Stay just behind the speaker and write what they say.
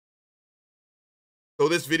So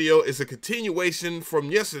this video is a continuation from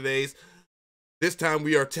yesterday's. This time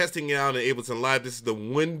we are testing it out in Ableton Live. This is the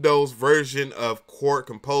Windows version of Chord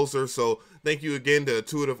Composer. So thank you again to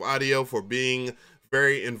Intuitive Audio for being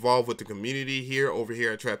very involved with the community over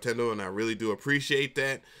here at Traptendo, and I really do appreciate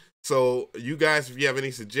that. So you guys, if you have any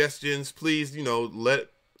suggestions, please,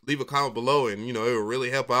 leave a comment below, and it will really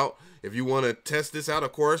help out. If you want to test this out,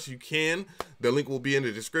 of course, you can. The link will be in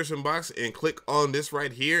the description box, and click on this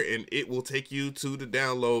right here, and it will take you to the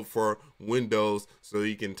download for Windows so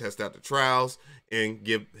you can test out the trials and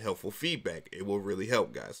give helpful feedback. It will really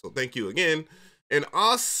help, guys. So thank you again. And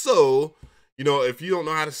also, if you don't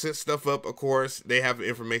know how to set stuff up, of course, they have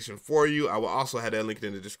information for you. I will also have that link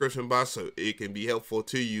in the description box so it can be helpful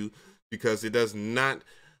to you, because it does not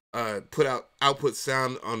put out output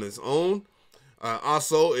sound on its own.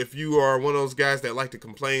 Also, if you are one of those guys that like to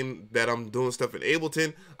complain that I'm doing stuff in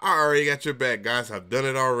Ableton, I already got your back, guys. I've done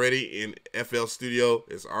it already in FL Studio.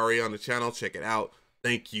 It's already on the channel. Check it out.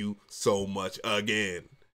 Thank you so much again.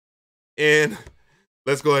 And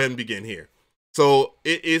let's go ahead and begin here. So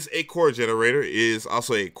it is a chord generator. It is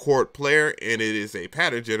also a chord player, and it is a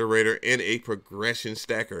pattern generator and a progression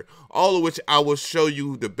stacker, all of which I will show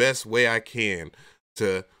you the best way I can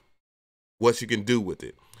to what you can do with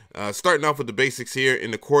it. Starting off with the basics here,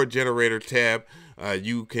 in the chord generator tab,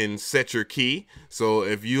 you can set your key. So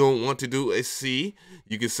if you don't want to do a C,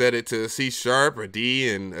 you can set it to C sharp or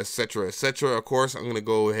D, and etc. etc. Of course, I'm going to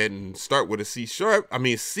go ahead and start with a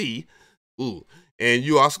C. Ooh. And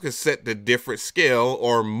you also can set the different scale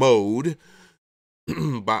or mode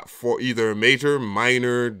for either major,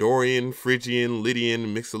 minor, Dorian, Phrygian,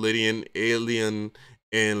 Lydian, Mixolydian, Alien,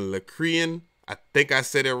 and Mcree. I think I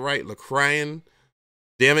said it right, Mcree.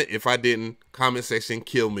 Damn it, if I didn't, comment section,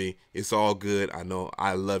 kill me. It's all good. I know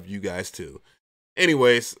I love you guys too.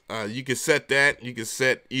 Anyways, you can set that. You can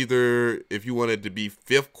set either, if you wanted to be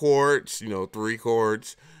fifth chords, 3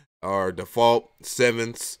 chords, or default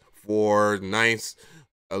sevenths for ninths,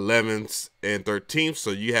 11ths, and 13ths.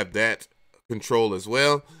 So you have that control as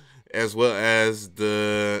well as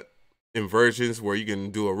the inversions, where you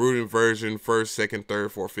can do a root inversion, first, second,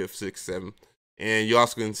 third, fourth, fifth, sixth, seventh. And you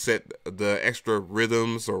also can set the extra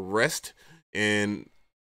rhythms or rest and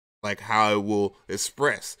like how it will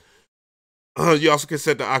express. You also can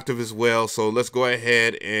set the octave as well. So let's go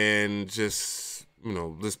ahead and just,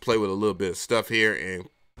 let's play with a little bit of stuff here and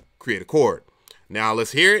create a chord. Now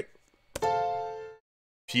let's hear it.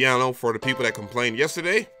 Piano for the people that complained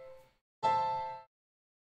yesterday.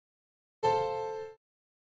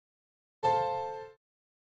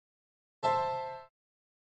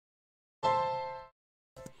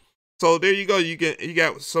 So there you go. You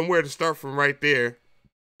got somewhere to start from right there,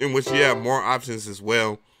 in which you have more options as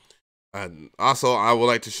well. Also, I would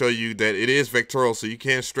like to show you that it is vectorial, so you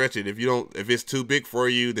can stretch it. If it's too big for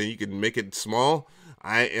you, then you can make it small.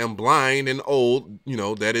 I am blind and old,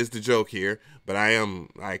 that is the joke here, but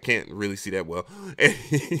I can't really see that well.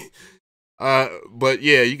 But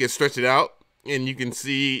yeah, you can stretch it out, and you can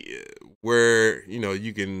see where,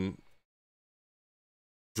 you can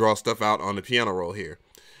draw stuff out on the piano roll here.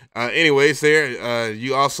 Anyways,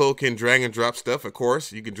 you also can drag and drop stuff. Of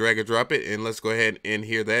course, you can drag and drop it, and let's go ahead and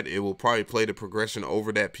hear that. It will probably play the progression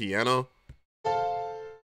over that piano.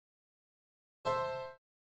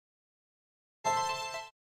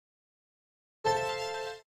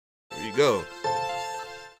 There you go.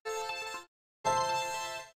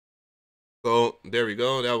 So there we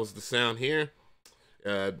go. That was the sound here.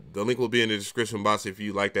 The link will be in the description box if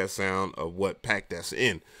you like that sound of what pack that's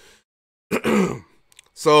in.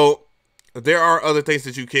 So there are other things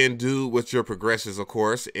that you can do with your progressions, of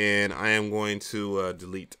course, and I am going to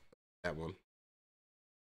delete that one.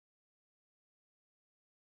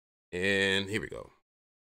 And here we go.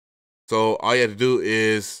 So all you have to do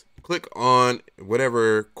is click on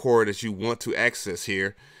whatever chord that you want to access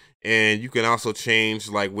here, and you can also change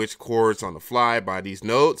like which chords on the fly by these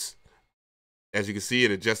notes. As you can see,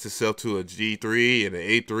 it adjusts itself to a G3 and an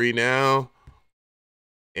A3 now.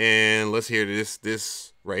 And let's hear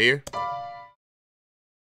this right here.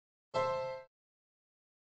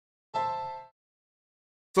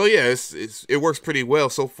 So yeah, it works pretty well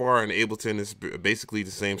so far in Ableton. It's basically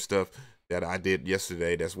the same stuff that I did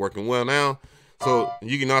yesterday that's working well now. So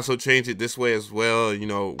you can also change it this way as well,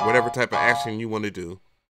 whatever type of action you want to do.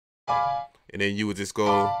 And then you would just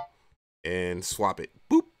go and swap it.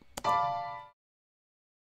 Boop.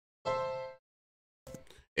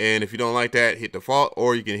 And if you don't like that, hit default,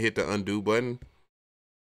 or you can hit the undo button.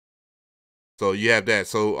 So you have that.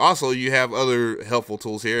 So also you have other helpful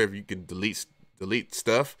tools here. If you can delete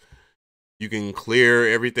stuff, You can clear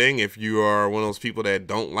everything if you are one of those people that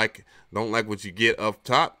don't like what you get up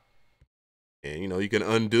top. And you know, you can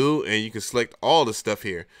undo and you can select all the stuff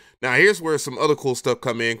here. Now here's where some other cool stuff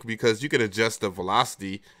come in, because you can adjust the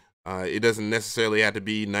velocity. It doesn't necessarily have to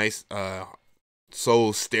be nice,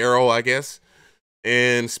 so sterile, I guess.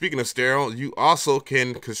 And speaking of sterile, you also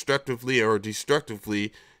can constructively or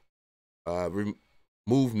destructively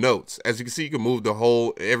remove notes. As you can see, you can move the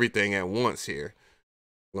whole everything at once here.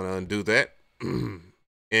 I'm gonna undo that and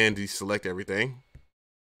deselect everything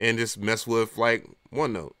and just mess with like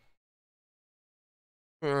one note.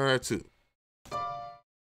 Two.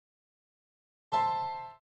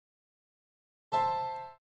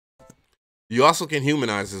 You also can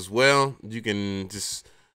humanize as well. You can just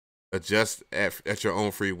adjust at your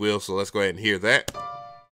own free will. So let's go ahead and hear that.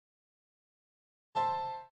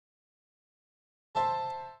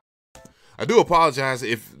 I do apologize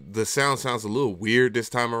if the sound sounds a little weird this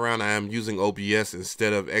time around. I am using OBS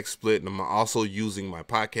instead of XSplit, and I'm also using my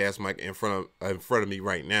podcast mic in front of me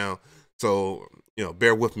right now. So, you know,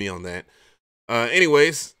 bear with me on that.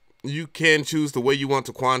 Anyways, you can choose the way you want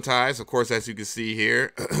to quantize. Of course, as you can see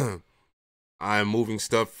here, I'm moving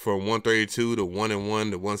stuff from 132 to 1 and 1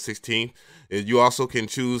 to 1/16. You also can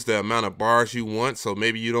choose the amount of bars you want. So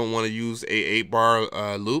maybe you don't want to use a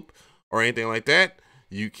 8-bar loop or anything like that.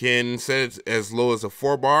 You can set it as low as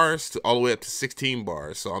 4 bars to all the way up to 16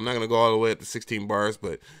 bars. So I'm not gonna go all the way up to 16 bars,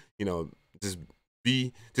 but you know,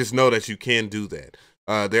 just know that you can do that.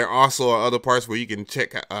 There also are other parts where you can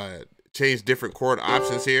change different chord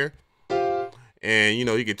options here, and you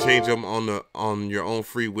know, you can change them on your own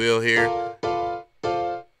free will here.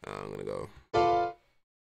 I'm gonna go,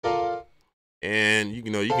 and you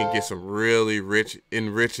know, you can get some really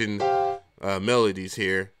enriching melodies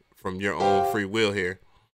here from your own free will here.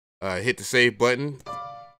 Hit the save button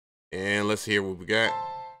and let's hear what we got.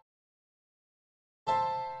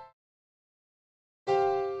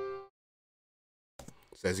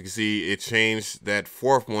 So as you can see, it changed that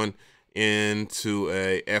 4th one into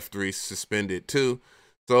a F3 suspended 2.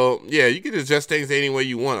 So yeah, you can adjust things any way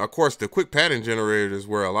you want. Of course, the quick pattern generator is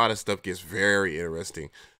where a lot of stuff gets very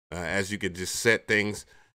interesting, as you can just set things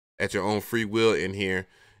at your own free will in here.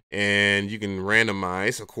 And you can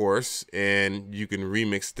randomize, of course, and you can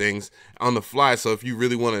remix things on the fly. So if you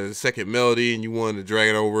really wanted a second melody and you wanted to drag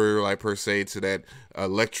it over, like per se, to that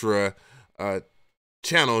Electra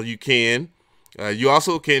channel, you can. You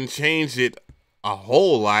also can change it a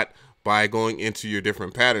whole lot by going into your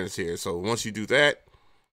different patterns here. So once you do that,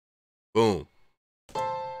 boom. Of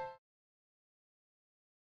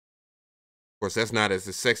course, that's not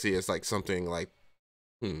as sexy as like something like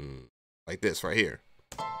this right here.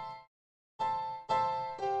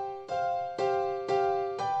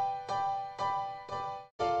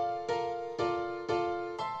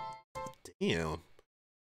 Damn.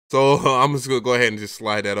 So I'm just gonna go ahead and just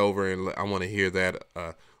slide that over, and I want to hear that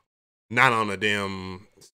not on the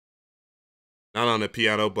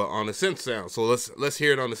piano, but on the synth sound. So let's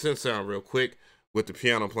hear it on the synth sound real quick with the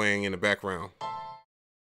piano playing in the background.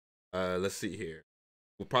 Let's see here.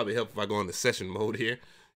 Will probably help if I go into session mode here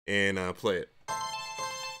and play it.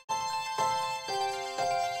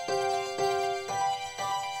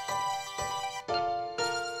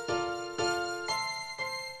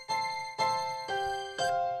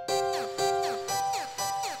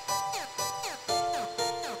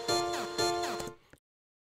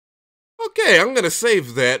 Okay, I'm gonna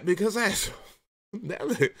save that because damn.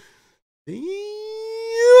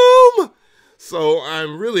 So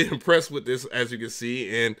I'm really impressed with this, as you can see,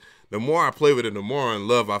 and the more I play with it, the more in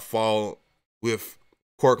love I fall with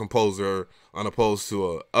Chord Composer, on opposed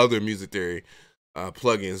to other music theory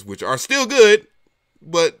plugins, which are still good,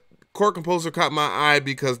 but Chord Composer caught my eye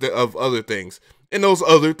because of other things, and those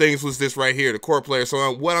other things was this right here, the chord player.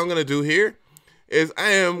 So what I'm gonna do here is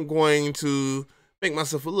I am going to make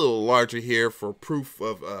myself a little larger here for proof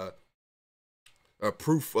of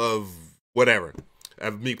whatever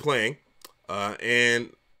of me playing,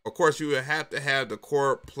 and of course you would have to have the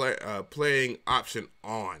chord playing option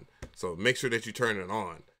on. So make sure that you turn it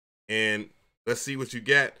on, and let's see what you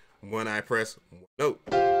get when I press one note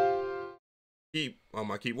on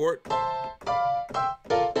my keyboard.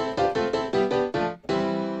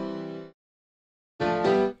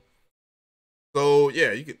 So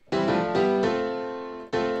yeah, you can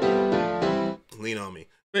lean on me.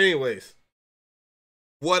 But anyways,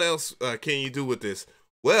 what else can you do with this?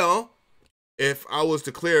 Well, if I was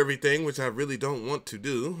to clear everything, which I really don't want to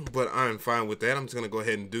do, but I'm fine with that. I'm just going to go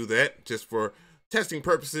ahead and do that just for testing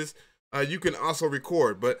purposes. You can also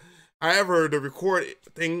record, but however, the record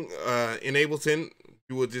thing in Ableton,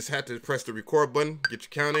 you will just have to press the record button, get your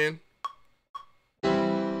count in,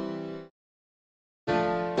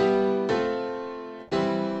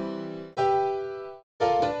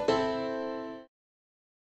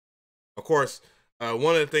 course,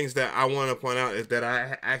 one of the things that I want to point out is that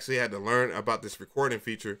I actually had to learn about this recording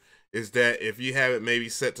feature is that if you have it maybe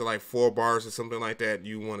set to like 4 bars or something like that,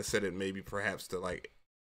 you want to set it maybe perhaps to like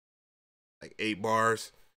 8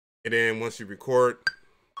 bars. And then once you record,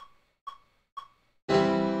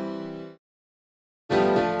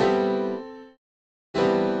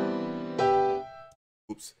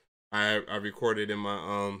 oops, I recorded in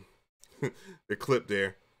my the clip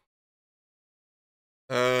there.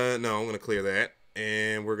 No, I'm gonna clear that,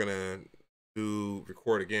 and we're gonna do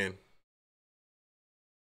record again.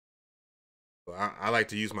 So I like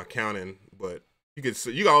to use my count in, but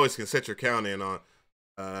you always can set your count in on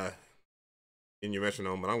in your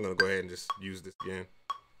metronome, but I'm gonna go ahead and just use this again.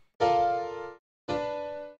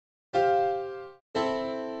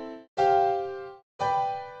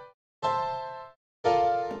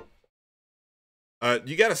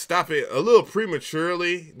 You got to stop it a little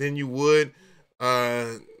prematurely than you would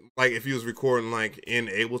like if you was recording like in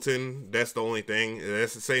Ableton. That's the only thing.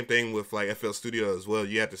 That's the same thing with like FL Studio as well.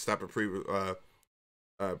 You have to stop it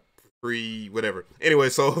pre whatever. Anyway,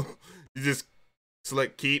 so you just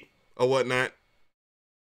select keep or whatnot.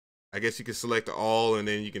 I guess you can select all, and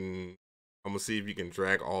then you can, I'm gonna see if you can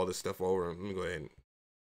drag all this stuff over. Let me go ahead and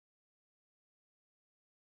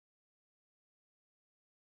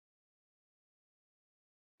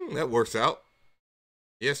that works out.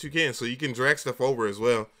 Yes, you can. So you can drag stuff over as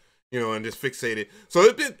well, you know, and just fixate it.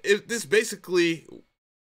 So this basically, let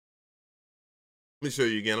me show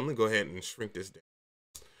you again. I'm gonna go ahead and shrink this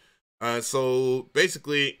down. So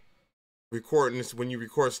basically, recording this, when you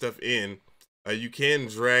record stuff in, you can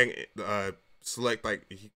drag, select, like,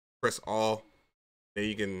 you press all, and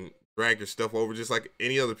you can drag your stuff over just like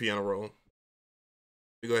any other piano roll. Let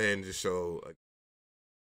me go ahead and just show.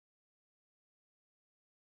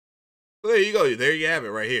 So there you go. There you have it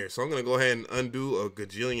right here. So I'm going to go ahead and undo a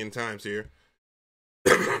gajillion times here.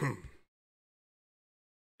 There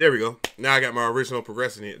we go. Now I got my original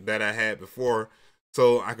progression that I had before,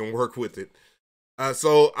 so I can work with it.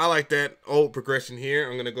 So I like that old progression here.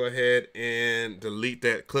 I'm going to go ahead and delete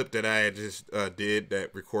that clip that I had just did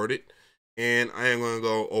that recorded. And I am going to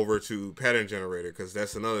go over to pattern generator because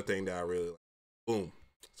that's another thing that I really like. Boom.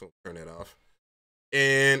 So turn that off.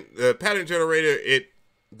 And the pattern generator, it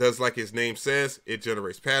does like its name says, it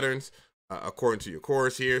generates patterns according to your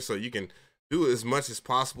chords here. So you can do as much as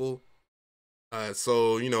possible.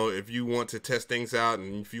 So, you know, if you want to test things out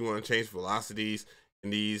and if you want to change velocities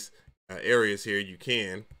in these areas here, you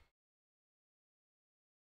can.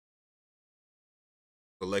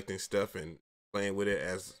 Selecting stuff and playing with it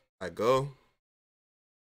as I go.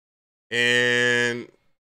 And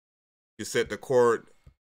you set the chord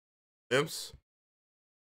lengths, of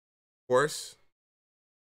course.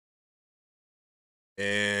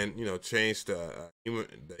 And, you know, change the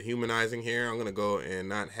humanizing here. I'm going to go and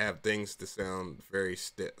not have things to sound very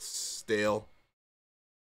stale.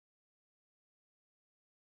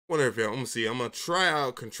 Wonder if I'm going to see. I'm going to try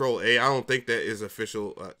out Control A. I don't think that is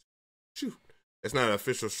official. Shoot. It's not an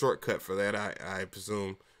official shortcut for that, I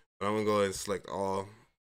presume. But I'm going to go ahead and select all.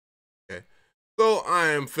 Okay. So I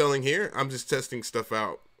am filling here. I'm just testing stuff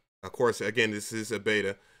out. Of course, again, this is a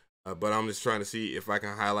beta. But I'm just trying to see if I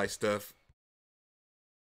can highlight stuff.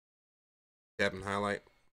 Tap and highlight.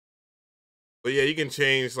 But yeah, you can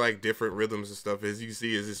change like different rhythms and stuff. As you can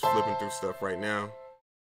see, is just flipping through stuff right now.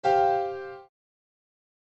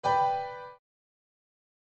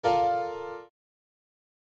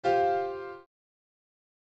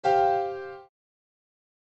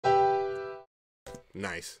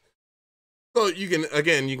 Nice. So you can,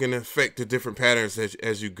 again, you can affect the different patterns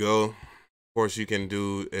as you go. Of course, you can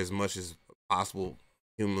do as much as possible,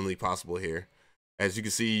 humanly possible here. As you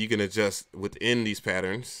can see, you can adjust within these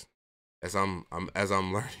patterns as I'm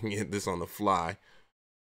learning this on the fly.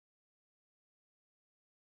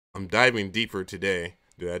 I'm diving deeper today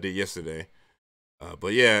than I did yesterday.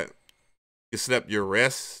 But yeah, you set up your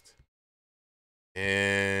rest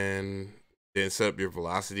and then set up your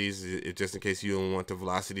velocities just in case you don't want the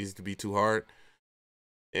velocities to be too hard.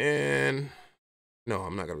 And no,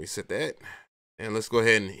 I'm not gonna reset that. And let's go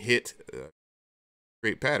ahead and hit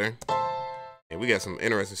create pattern. And we got some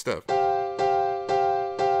interesting stuff.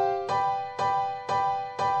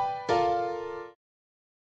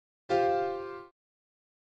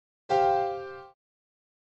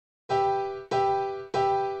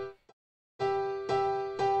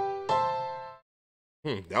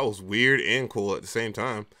 That was weird and cool at the same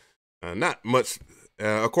time. Not much.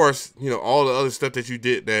 Of course, you know, all the other stuff that you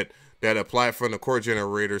did that applied from the chord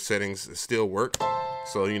generator settings still work.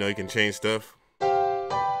 So, you know, you can change stuff.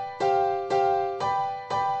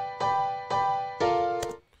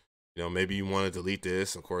 You You know, maybe you want to delete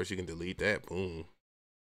this. Of course, you can delete that. Boom.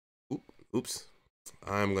 Oops.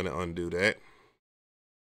 I'm gonna undo that.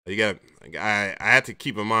 You got. I had to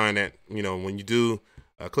keep in mind that, you know, when you do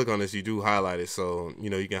click on this, you do highlight it, so you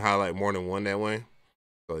know you can highlight more than one that way.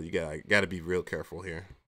 So you got to be real careful here.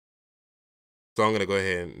 So I'm gonna go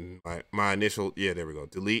ahead and my initial, yeah, there we go.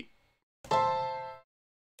 Delete.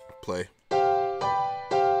 Play.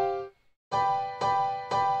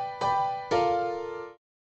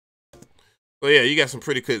 So yeah, you got some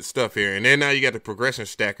pretty good stuff here. And then now you got the progression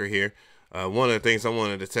stacker here. One of the things I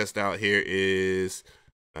wanted to test out here is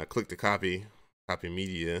click the copy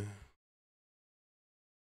media.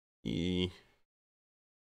 And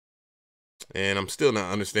I'm still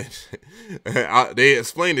not understanding. They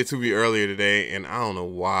explained it to me earlier today, and I don't know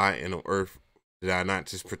why in the earth did I not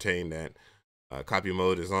just pertain that. Copy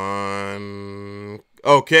mode is on.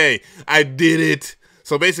 Okay, I did it.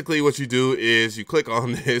 So basically what you do is you click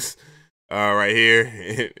on this right here.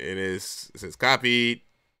 It says copying,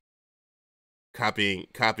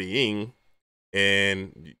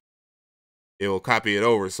 and it will copy it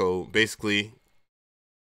over. So basically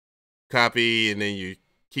copy, and then you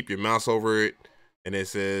keep your mouse over it, and it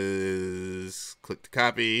says click to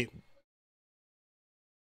copy,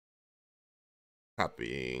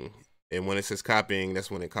 copying. And when it says copying, that's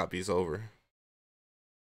when it copies over.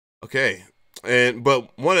 Okay.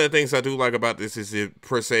 But one of the things I do like about this is if,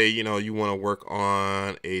 per se, you know, you want to work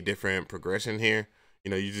on a different progression here.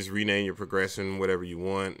 You know, you just rename your progression whatever you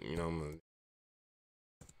want. You know,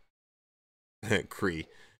 Mcree.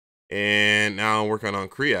 And now I'm working on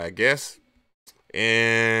Mcree, I guess.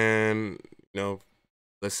 And you know,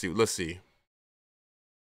 let's see.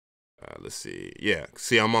 Yeah,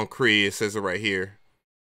 see, I'm on Mcree. It says it right here.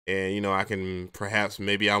 And you know, I can perhaps,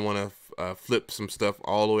 maybe I want to flip some stuff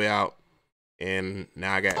all the way out. And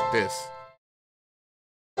now I got this.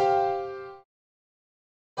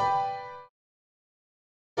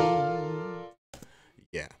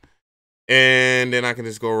 Yeah. And then I can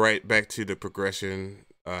just go right back to the progression,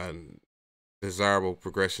 desirable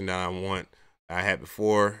progression that I had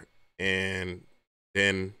before. And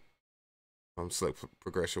then select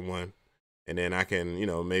progression 1. And then I can, you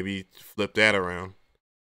know, maybe flip that around.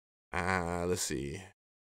 Let's see.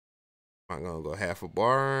 I'm going to go half a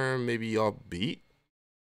bar, maybe all beat.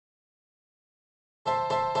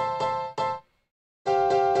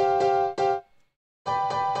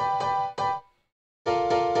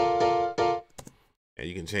 And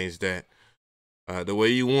you can change that the way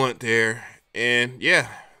you want there. And yeah,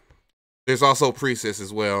 there's also presets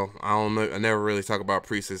as well. I never really talk about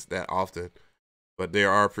presets that often, but there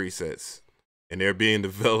are presets, and they're being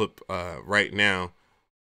developed right now.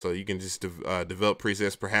 So you can just develop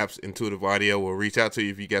presets. Perhaps Intuitive Audio will reach out to you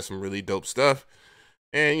if you got some really dope stuff.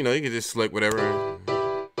 And, you know, you can just select whatever.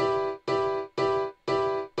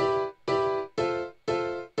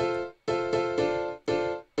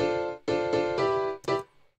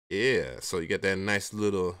 Yeah, so you get that nice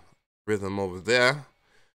little rhythm over there.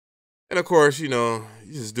 And of course, you know,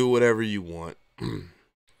 you just do whatever you want.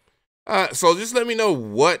 So just let me know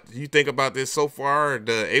what you think about this so far.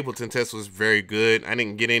 The Ableton test was very good. I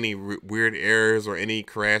didn't get any weird errors or any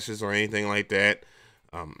crashes or anything like that.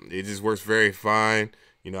 It just works very fine.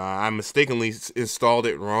 You know, I mistakenly installed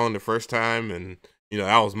it wrong the first time, and you know,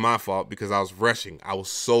 that was my fault because I was rushing. I was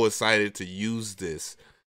so excited to use this,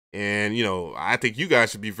 and you know, I think you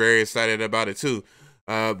guys should be very excited about it too.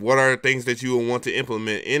 What are the things that you will want to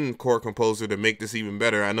implement in Chord Composer to make this even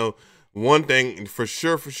better? I know one thing for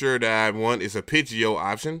sure that I want is a Pidgeo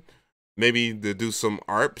option, maybe to do some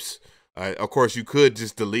ARPs. Of course, you could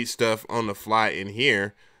just delete stuff on the fly in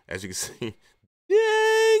here, as you can see.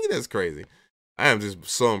 Dang, that's crazy. I am just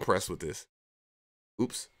so impressed with this.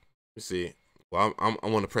 Oops. Let's see. Well, I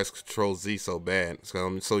want to press Control Z so bad because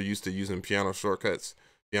I'm so used to using piano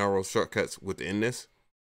roll shortcuts within this.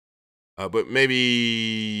 But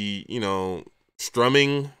maybe, you know,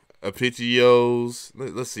 strumming arpeggios.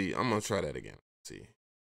 Let's see. I'm gonna try that again. Let's see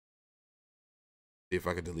if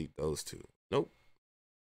I can delete those two. Nope.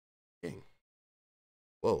 Dang.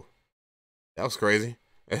 Whoa, that was crazy.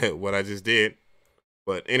 What I just did.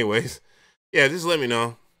 But anyways, yeah, just let me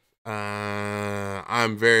know.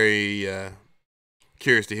 I'm very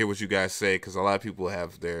curious to hear what you guys say because a lot of people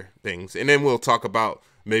have their things, and then we'll talk about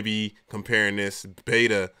maybe comparing this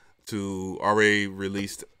beta to already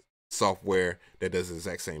released software that does the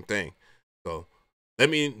exact same thing. So let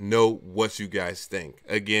me know what you guys think.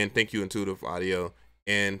 Again, thank you, Intuitive Audio,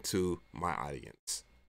 and to my audience.